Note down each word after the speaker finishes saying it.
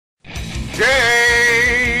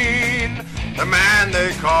Jane, the man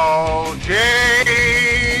they call Jane.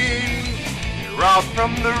 He robbed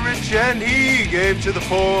from the rich and he gave to the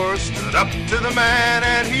poor, stood up to the man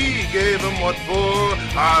and he gave him what for.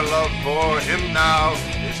 Our love for him now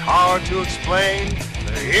is hard to explain.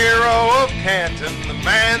 The hero of Canton, the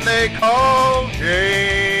man they call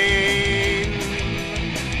Jane.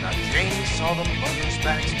 Now Jane saw the mutters'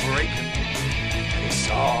 backs breaking, and he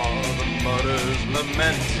saw the mutters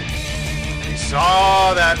lament. He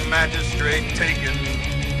saw that magistrate taking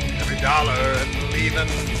every dollar and leaving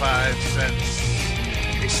 5 cents.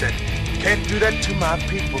 He said, "You can't do that to my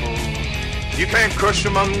people. You can't crush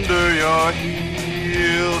them under your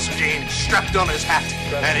heels." So Jane strapped on his hat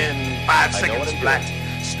and in 5 seconds flat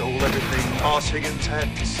stole everything Hoss Higgins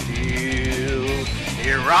had to steal.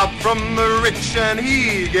 He robbed from the rich and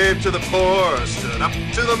he gave to the poor, stood up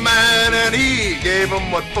to the man and he gave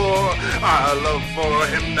him what for. Our love for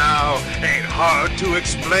him now ain't hard to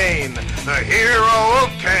explain. The hero of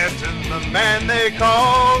Canton, the man they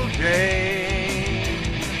call Jane.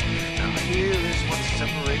 Now here is what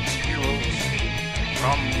separates heroes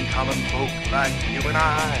from common folk like you and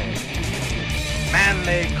I. Man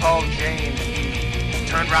they call Jane, he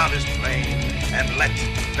turned round his plane and let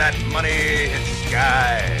that money hit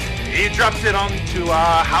sky. He dropped it onto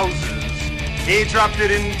our houses, he dropped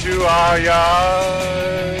it into our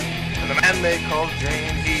yard. And the man they called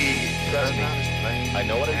Jane, he turned around his plane, I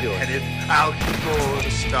know what I'm doing, headed out for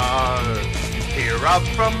the stars. He robbed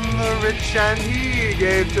from the rich and he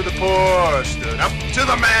gave to the poor, stood up to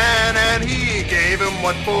the man and he gave him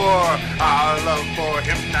what for. Our love for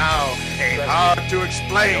him now ain't hard to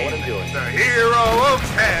explain. I know what I'm doing. The hero of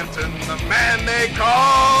Canton, the man they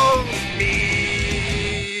call me.